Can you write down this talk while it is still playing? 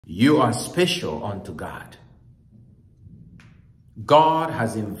You are special unto God. God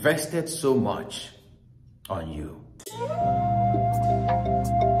has invested so much on you.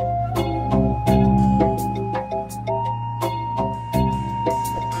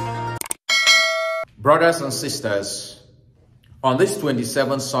 Brothers and sisters, on this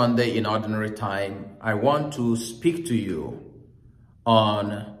 27th Sunday in Ordinary Time, I want to speak to you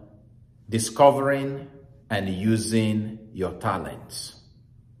on discovering and using your talents.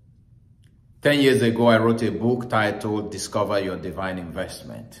 10 years ago, I wrote a book titled Discover Your Divine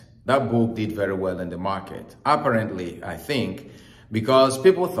Investment. That book did very well in the market. Apparently, I think, because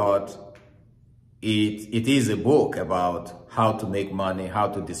people thought it is a book about how to make money, how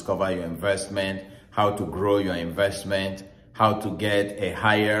to discover your investment, how to grow your investment, how to get a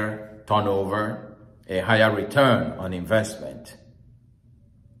higher turnover, a higher return on investment.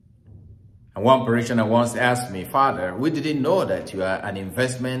 And one parishioner once asked me, "Father, we didn't know that you are an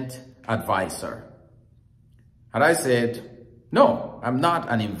investment advisor." And I said, "No, I'm not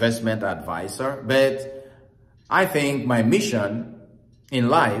an investment advisor, but I think my mission in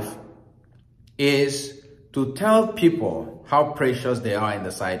life is to tell people how precious they are in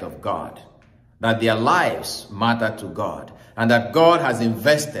the sight of God, that their lives matter to God, and that God has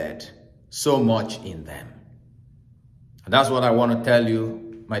invested so much in them." And that's what I want to tell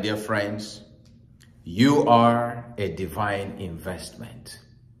you, my dear friends. You are a divine investment.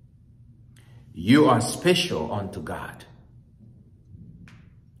 You are special unto God.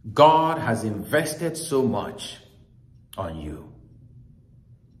 God has invested so much on you.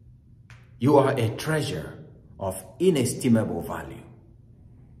 You are a treasure of inestimable value.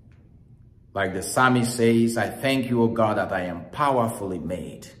 Like the psalmist says, "I thank you, O God, that I am powerfully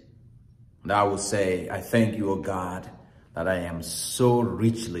made." And I will say, "I thank you, O God, that I am so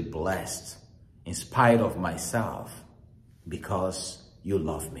richly blessed in spite of myself because you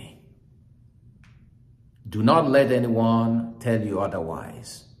love me." Do not let anyone tell you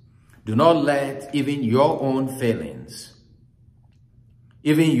otherwise. Do not let even your own failings,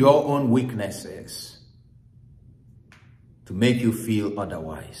 even your own weaknesses, to make you feel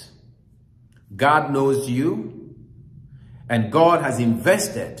otherwise. God knows you, and God has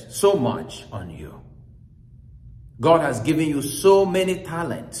invested so much on you. God has given you so many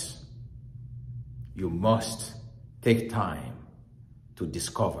talents. You must take time to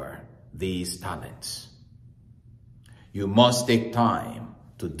discover these talents. You must take time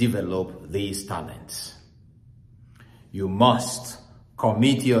to develop these talents. You must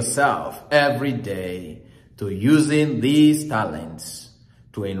commit yourself every day to using these talents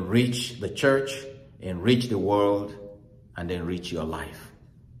to enrich the church, enrich the world, and enrich your life.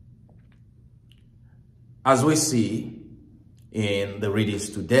 As we see in the readings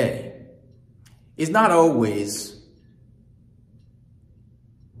today, it's not always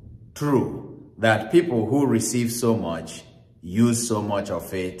true that people who receive so much use so much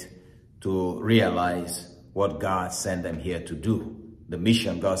of it to realize what God sent them here to do, the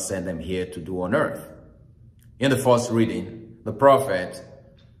mission God sent them here to do on earth. In the first reading, the prophet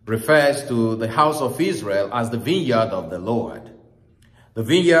refers to the house of Israel as the vineyard of the Lord. The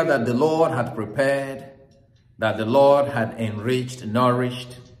vineyard that the Lord had prepared, that the Lord had enriched,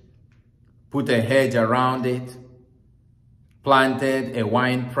 nourished, put a hedge around it, planted a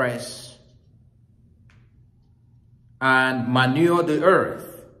wine press, and manured the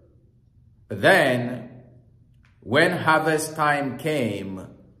earth. Then, when harvest time came,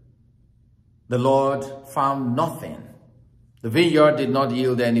 the Lord found nothing. The vineyard did not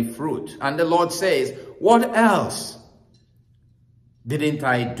yield any fruit. And the Lord says, "What else didn't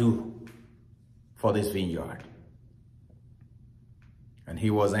I do for this vineyard?" And he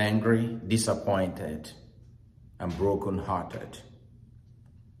was angry, disappointed, and brokenhearted.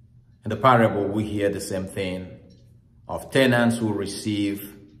 In the parable, we hear the same thing of tenants who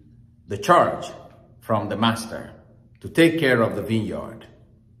receive the charge from the master to take care of the vineyard.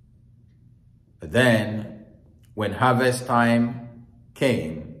 But then, when harvest time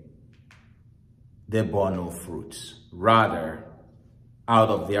came, they bore no fruits. Rather, out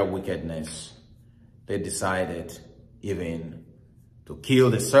of their wickedness, they decided even to kill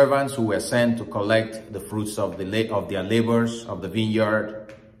the servants who were sent to collect the fruits of their labors of the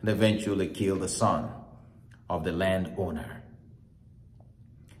vineyard, and eventually kill the son of the landowner.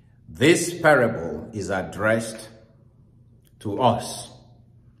 This parable is addressed to us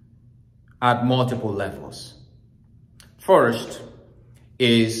at multiple levels. First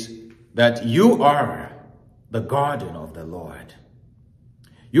is that you are the garden of the Lord.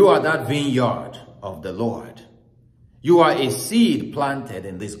 You are that vineyard of the Lord. You are a seed planted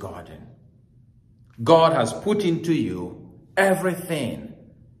in this garden. God has put into you everything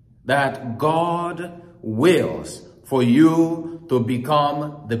that God wills for you to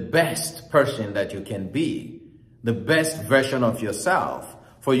become the best person that you can be, the best version of yourself,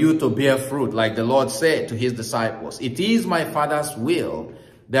 for you to bear fruit, like the Lord said to his disciples. It is my Father's will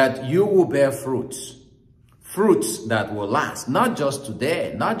that you will bear fruits, fruits that will last, not just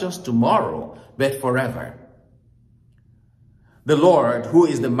today, not just tomorrow, but forever. The Lord, who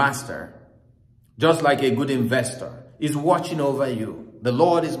is the master, just like a good investor, is watching over you. The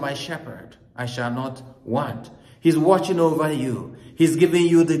Lord is my shepherd, I shall not want. He's watching over you. He's giving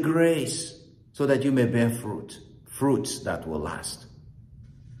you the grace so that you may bear fruit, fruits that will last.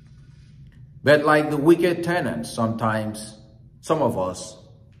 But like the wicked tenants, sometimes some of us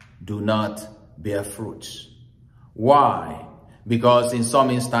do not bear fruits. Why? Because in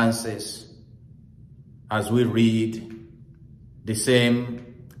some instances, as we read the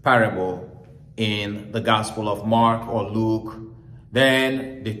same parable in the Gospel of Mark or Luke,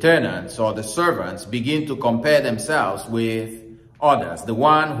 then the tenants or the servants begin to compare themselves with others. The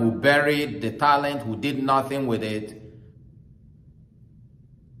one who buried the talent, who did nothing with it,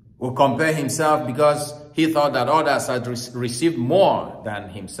 will compare himself because he thought that others had received more than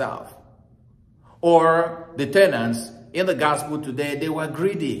himself. Or the tenants in the gospel today, they were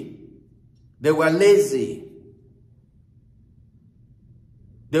greedy. They were lazy.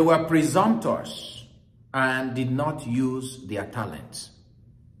 They were presumptuous and did not use their talents.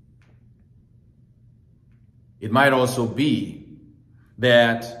 It might also be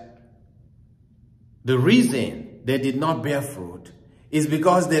that the reason they did not bear fruit is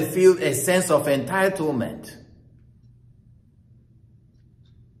because they feel a sense of entitlement.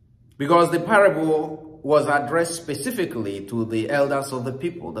 Because the parable was addressed specifically to the elders of the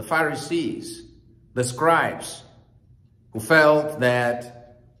people, the Pharisees, the scribes, who felt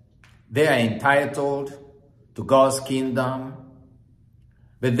that they are entitled to God's kingdom,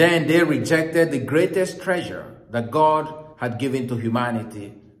 but then they rejected the greatest treasure that God had given to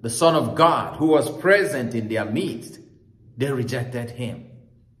humanity, the Son of God, who was present in their midst. They rejected him.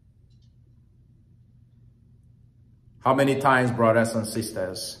 How many times, brothers and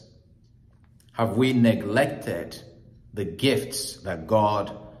sisters, have we neglected the gifts that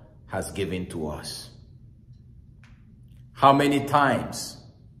God has given to us? How many times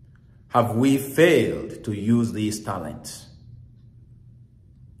have we failed to use these talents?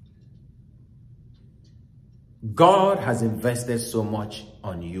 God has invested so much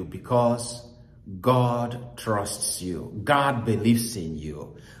on you because God trusts you. God believes in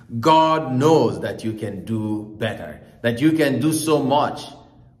you. God knows that you can do better, that you can do so much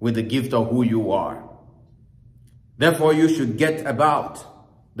with the gift of who you are. Therefore, you should get about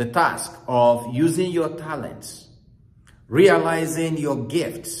the task of using your talents, realizing your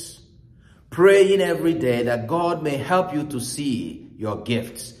gifts, praying every day that God may help you to see your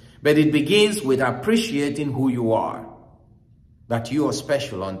gifts. But it begins with appreciating who you are, that you are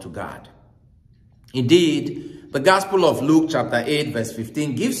special unto God. Indeed, the Gospel of Luke chapter 8 verse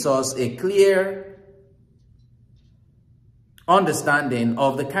 15 gives us a clear understanding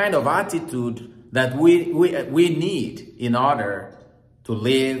of the kind of attitude that we need in order to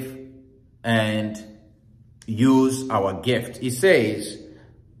live and use our gift. It says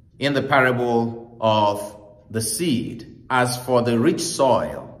in the parable of the seed, as for the rich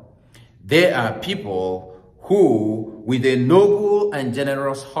soil, there are people who, with a noble and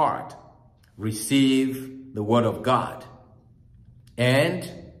generous heart, receive the word of God. And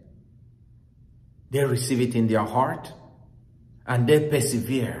they receive it in their heart, and they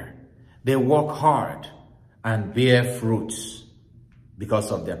persevere. They work hard and bear fruits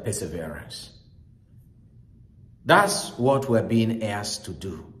because of their perseverance. That's what we're being asked to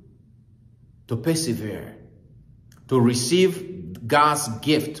do, to persevere, to receive God's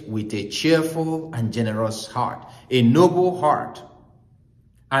gift with a cheerful and generous heart, a noble heart,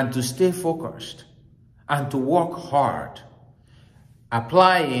 and to stay focused and to work hard,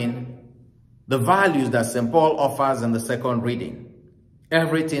 applying the values that St. Paul offers in the second reading.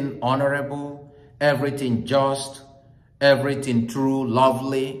 Everything honorable, everything just, everything true,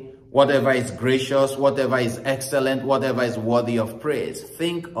 lovely, whatever is gracious, whatever is excellent, whatever is worthy of praise.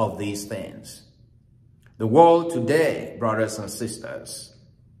 Think of these things. The world today, brothers and sisters,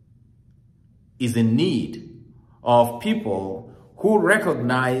 is in need of people who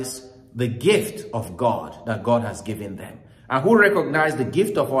recognize the gift of God that God has given them, and who recognize the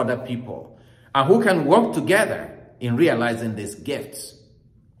gift of other people, and who can work together in realizing these gifts.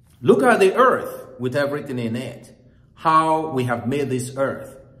 Look at the earth with everything in it, how we have made this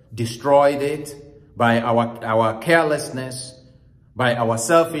earth, destroyed it by our carelessness, by our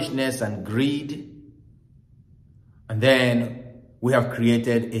selfishness and greed. And then we have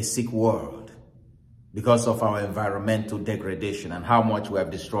created a sick world because of our environmental degradation and how much we have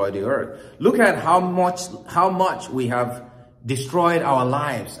destroyed the earth. Look at how much we have destroyed our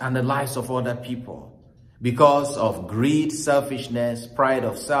lives and the lives of other people because of greed, selfishness, pride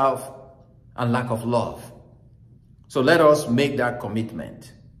of self, and lack of love. So let us make that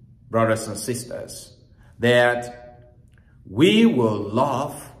commitment, brothers and sisters, that we will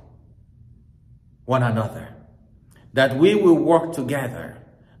love one another, that we will work together,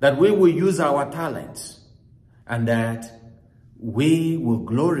 that we will use our talents, and that we will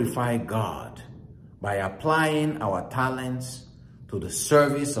glorify God by applying our talents to the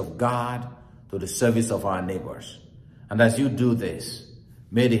service of God, to the service of our neighbors. And as you do this,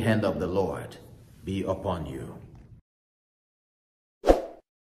 may the hand of the Lord be upon you.